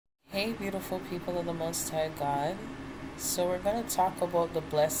Hey, beautiful people of the Most High God. So, we're going to talk about the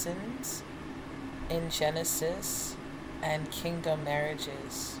blessings in Genesis and kingdom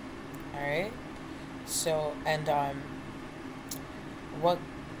marriages. All right? So, what,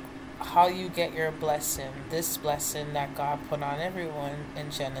 how you get your blessing, this blessing that God put on everyone in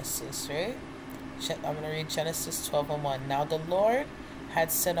Genesis, right? I'm going to read Genesis 12:1. Now, the Lord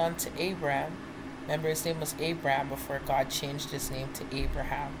had said unto Abram, remember his name was Abram before God changed his name to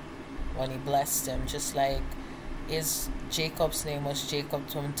Abraham when he blessed him, just like Jacob's name was Jacob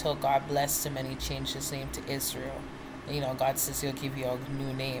until God blessed him and he changed his name to Israel. God says he'll give you a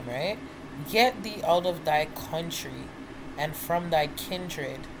new name, right? Get thee out of thy country and from thy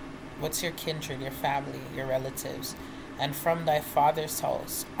kindred. What's your kindred? Your family, your relatives. And from thy father's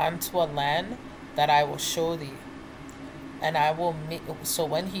house unto a land that I will show thee. And I will make. So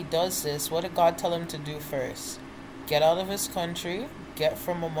when he does this, what did God tell him to do first? Get out of his country, get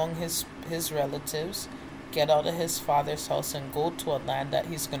from among his relatives, get out of his father's house, and go to a land that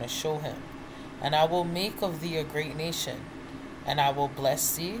he's going to show him. And I will make of thee a great nation, and I will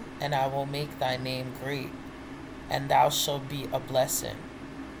bless thee, and I will make thy name great, and thou shalt be a blessing.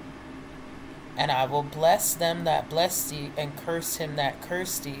 And I will bless them that bless thee, and curse him that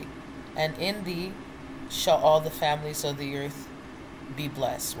curse thee, and in thee shall all the families of the earth be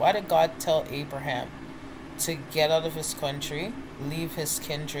blessed. Why did God tell Abraham to get out of his country, leave his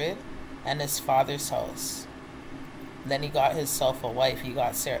kindred and his father's house? Then he got himself a wife. He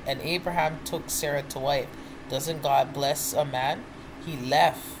got Sarah. And Abraham took Sarah to wife. Doesn't God bless a man? He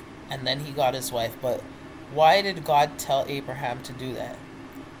left and then he got his wife. But why did God tell Abraham to do that?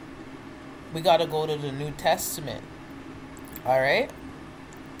 We got to go to the New Testament. All right?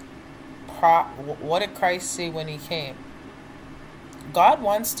 What did Christ say when he came? God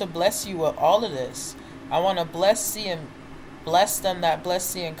wants to bless you with all of this. I want to bless thee and bless them that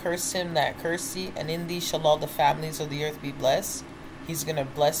bless thee, and curse him that curse thee, and in thee shall all the families of the earth be blessed. He's going to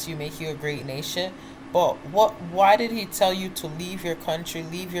bless you, make you a great nation. But why did he tell you to leave your country,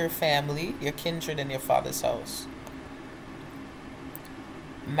 leave your family, your kindred, and your father's house?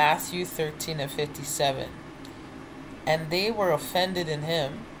 Matthew 13:57. And they were offended in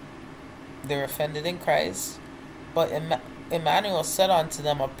him. They were offended in Christ. But Emmanuel said unto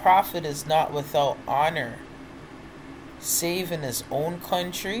them, a prophet is not without honor, save in his own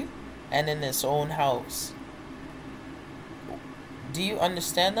country and in his own house. Do you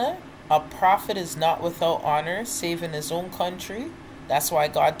understand that? A prophet is not without honor, save in his own country. That's why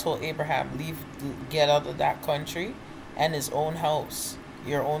God told Abraham, get out of that country and his own house,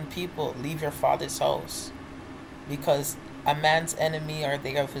 your own people, leave your father's house. Because a man's enemy are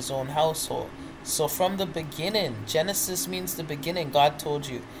they of his own household. So from the beginning, Genesis means the beginning, God told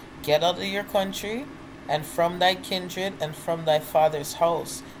you, get out of your country and from thy kindred and from thy father's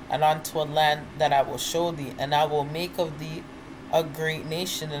house and unto a land that I will show thee, and I will make of thee a great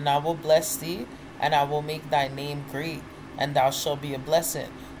nation, and I will bless thee, and I will make thy name great, and thou shalt be a blessing.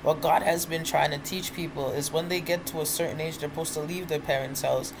 What God has been trying to teach people is when they get to a certain age, they're supposed to leave their parents'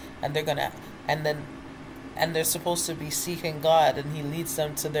 house, and they're supposed to be seeking God, and he leads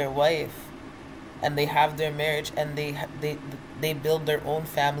them to their wife, and they have their marriage, and they build their own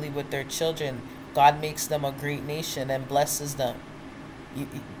family with their children. God makes them a great nation and blesses them.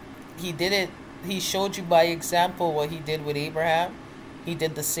 He did it. He showed you by example what he did with Abraham. He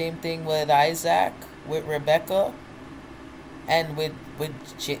did the same thing with Isaac, with Rebekah, and with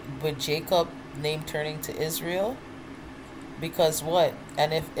Jacob, name turning to Israel. Because what?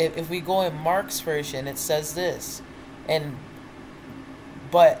 And if we go in Mark's version, it says this.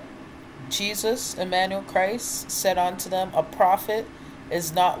 But Jesus, Emmanuel Christ, said unto them, a prophet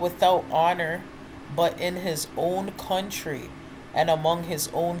is not without honor, but in his own country, and among his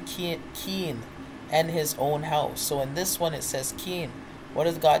own kin, and his own house. So in this one it says kin. What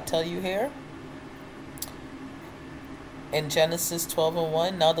does God tell you here? In Genesis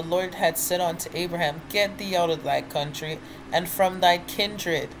 12:1, now the Lord had said unto Abraham, get thee out of thy country, and from thy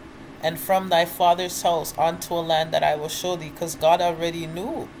kindred, and from thy father's house, unto a land that I will show thee. Because God already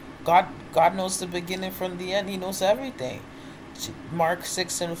knew. God knows the beginning from the end. He knows everything. Mark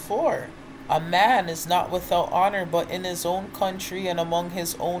 6:4. A man is not without honor, but in his own country and among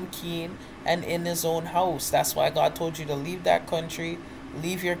his own kin and in his own house. That's why God told you to leave that country,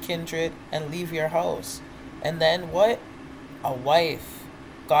 leave your kindred, and leave your house. And then what? A wife.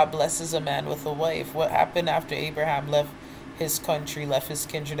 God blesses a man with a wife. What happened after Abraham left his country, left his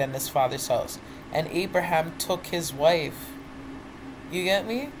kindred and his father's house? And Abraham took his wife. You get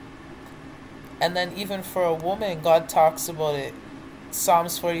me? And then even for a woman, God talks about it.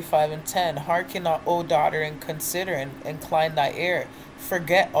 Psalms 45:10. Hearken not, O daughter, and consider, and incline thy ear.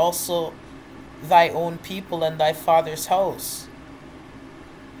 forget also thy own people and thy father's house.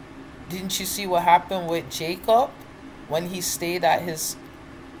 Didn't you see what happened with Jacob when he stayed at his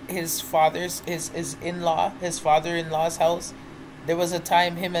father's his in-law his father-in-law's house? There was a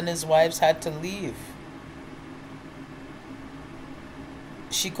time him and his wives had to leave.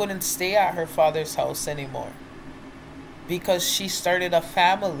 She couldn't stay at her father's house anymore because she started a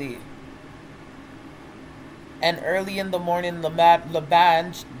family. And early in the morning,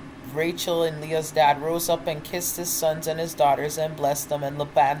 Laban, Rachel and Leah's dad, rose up and kissed his sons and his daughters and blessed them, and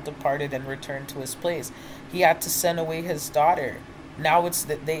Laban departed and returned to his place. He had to send away his daughter. Now it's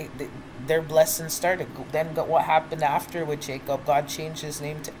that their blessing started. Then what happened after with Jacob? God changed his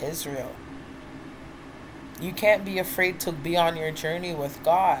name to Israel. You can't be afraid to be on your journey with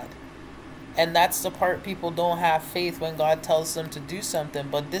God. And that's the part people don't have faith when God tells them to do something.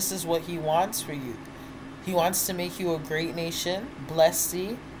 But this is what he wants for you. He wants to make you a great nation, bless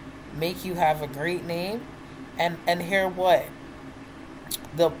thee, make you have a great name. And hear what?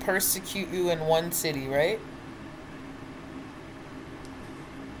 They'll persecute you in one city, right?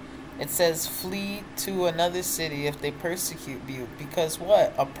 It says, flee to another city if they persecute you. Because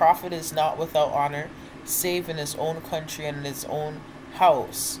what? A prophet is not without honor, save in his own country and in his own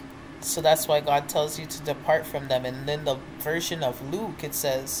house. So that's why God tells you to depart from them. And then the version of Luke, it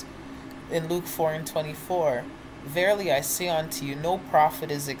says in Luke 4:24, verily I say unto you, no prophet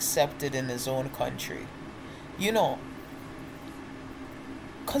is accepted in his own country. You know,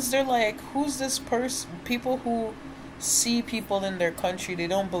 because they're like, who's this person? People who see people in their country, they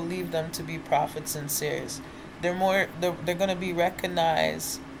don't believe them to be prophets and seers. They're going to be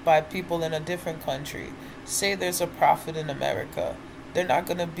recognized by people in a different country. Say there's a prophet in America, they're not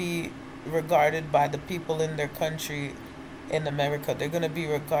going to be regarded by the people in their country in America. They're going to be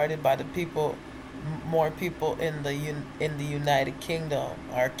regarded by the people, more people in the United Kingdom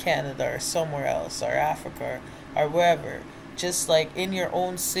or Canada or somewhere else or Africa or wherever. Just like in your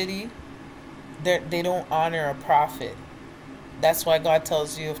own city, they don't honor a prophet. That's why God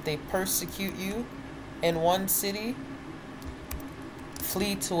tells you, if they persecute you in one city,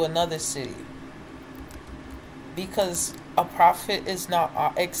 flee to another city. Because a prophet is not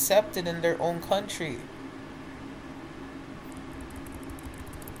accepted in their own country.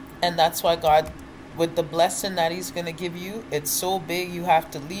 And that's why God, with the blessing that he's going to give you, it's so big you have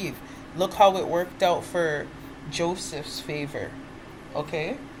to leave. Look how it worked out for Joseph's favor.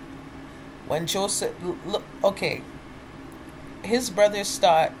 Okay? When Joseph, look, okay, his brothers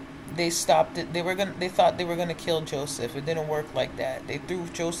thought they stopped it. They thought they were gonna kill Joseph. It didn't work like that. They threw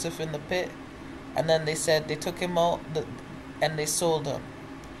Joseph in the pit, and then they said they took him out, and they sold him.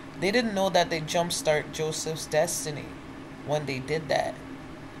 They didn't know that they jumpstart Joseph's destiny when they did that.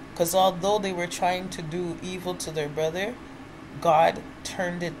 Because although they were trying to do evil to their brother, God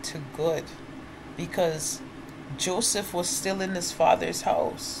turned it to good. Because Joseph was still in his father's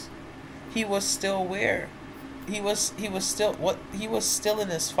house. He was still where? He was still in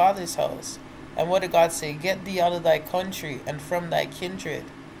his father's house. And what did God say? Get thee out of thy country and from thy kindred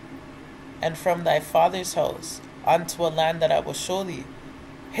and from thy father's house unto a land that I will show thee.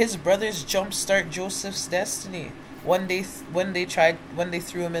 His brothers jumpstart Joseph's destiny when they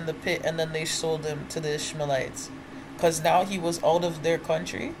threw him in the pit, and then they sold him to the Ishmaelites. Because now he was out of their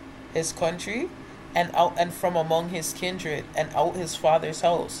country, his country, and out and from among his kindred, and out his father's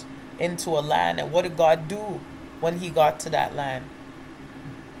house into a land. And what did God do when he got to that land?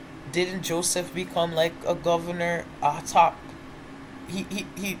 Didn't Joseph become like a governor, a top?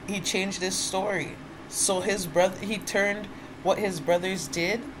 He changed his story. So he turned what his brothers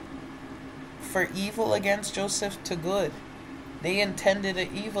did for evil against Joseph to good. They intended an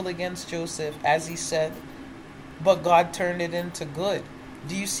evil against Joseph, as he said, but God turned it into good.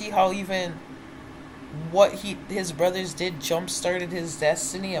 Do you see how even what his brothers did jump-started his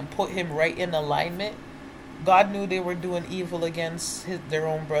destiny and put him right in alignment? God knew they were doing evil against their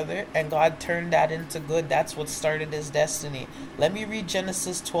own brother, and God turned that into good. That's what started his destiny. Let me read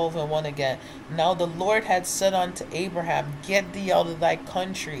Genesis 12:1 again. Now the Lord had said unto Abraham, get thee out of thy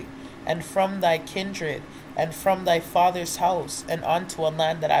country, and from thy kindred, and from thy father's house, and unto a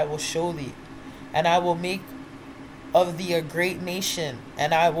land that I will show thee. And I will make of thee a great nation,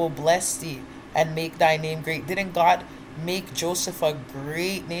 and I will bless thee, and make thy name great. Didn't God make Joseph a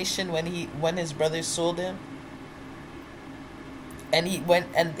great nation when his brothers sold him? And he went,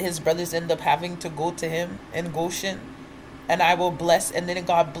 and his brothers end up having to go to him in Goshen. And I will bless, and didn't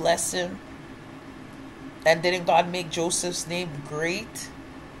God bless him? And didn't God make Joseph's name great?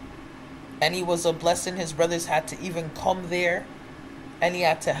 And he was a blessing. His brothers had to even come there, and he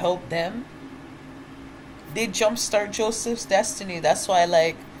had to help them. They jumpstart Joseph's destiny. That's why,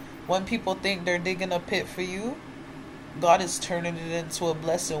 like, when people think they're digging a pit for you, God is turning it into a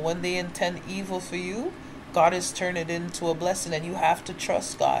blessing. When they intend evil for you, God is turning it into a blessing. And you have to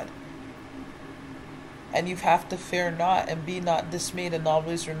trust God. And you have to fear not and be not dismayed, and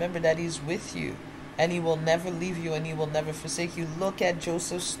always remember that He's with you. And He will never leave you, and He will never forsake you. Look at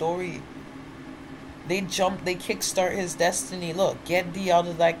Joseph's story. They kickstart his destiny. Look, get thee out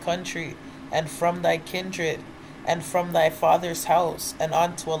of thy country, and from thy kindred, and from thy father's house, and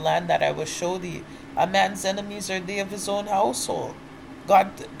unto a land that I will show thee. A man's enemies are they of his own household.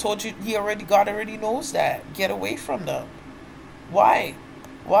 God told you, God already knows that. Get away from them. Why?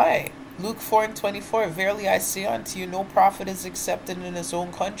 Why? Luke 4:24, verily I say unto you, no prophet is accepted in his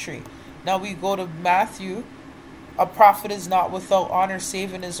own country. Now we go to Matthew. A prophet is not without honor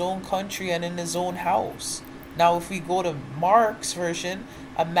save in his own country and in his own house. Now if we go to Mark's version,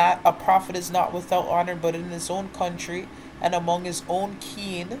 a prophet is not without honor but in his own country and among his own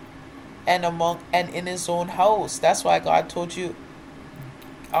kin and in his own house. That's why God told you,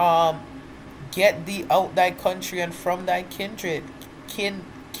 get thee out thy country and from thy kindred, kin,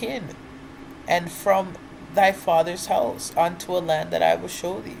 and from thy father's house unto a land that I will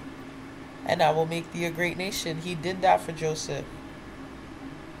show thee, and I will make thee a great nation. He did that for Joseph.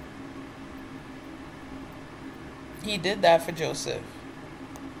 He did that for Joseph.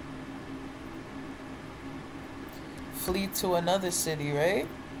 Flee to another city, right?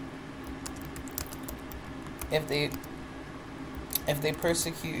 If they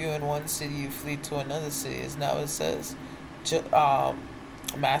persecute you in one city, you flee to another city. Is now it says,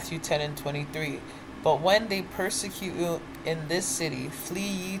 Matthew 10:23. But when they persecute you in this city,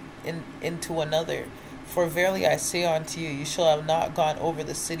 flee ye into another. For verily I say unto you, you shall have not gone over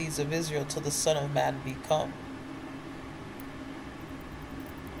the cities of Israel till the Son of Man be come.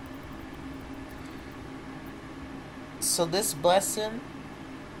 So this blessing,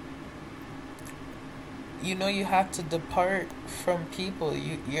 you know, you have to depart from people.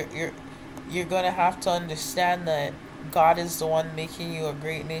 You're gonna have to understand that God is the one making you a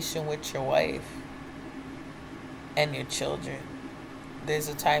great nation with your wife and your children. There's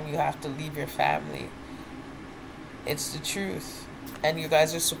a time you have to leave your family. It's the truth. And you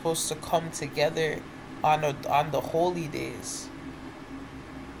guys are supposed to come together on the holy days.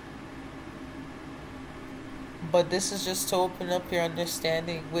 But this is just to open up your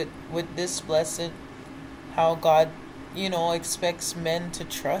understanding with this blessing, how God, expects men to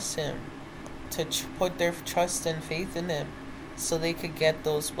trust Him, to put their trust and faith in Him so they could get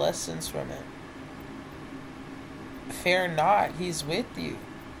those blessings from Him. Fear not, He's with you.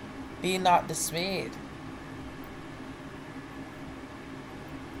 Be not dismayed.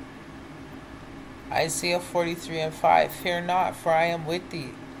 Isaiah 43:5. Fear not, for I am with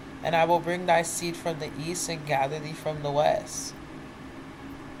thee, and I will bring thy seed from the east and gather thee from the west.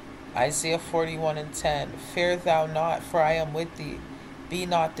 Isaiah 41:10. Fear thou not, for I am with thee. Be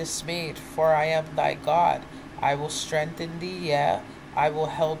not dismayed, for I am thy God. I will strengthen thee, yea. I will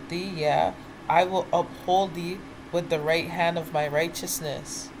help thee, yea. I will uphold thee with the right hand of my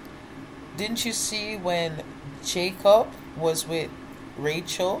righteousness. Didn't you see when Jacob was with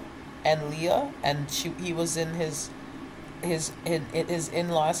Rachel and Leah, and he was in his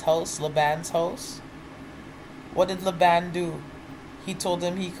in-laws' house, Laban's house? What did Laban do? He told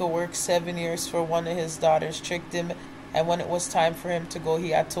him he could work 7 years for one of his daughters, tricked him, and when it was time for him to go, he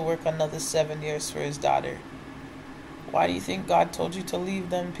had to work another 7 years for his daughter. Why do you think God told you to leave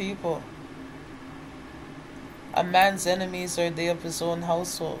them people? A man's enemies are they of his own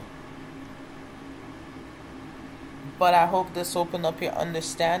household. But I hope this opened up your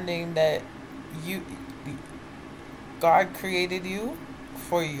understanding that God created you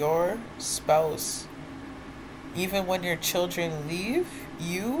for your spouse. Even when your children leave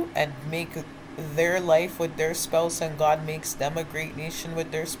you and make their life with their spouse, and God makes them a great nation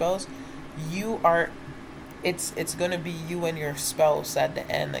with their spouse, it's going to be you and your spouse at the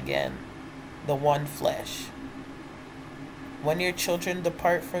end again, the one flesh. When your children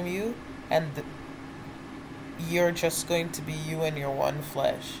depart from you, you're just going to be you and your one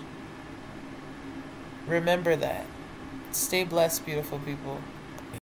flesh. Remember that. Stay blessed, beautiful people.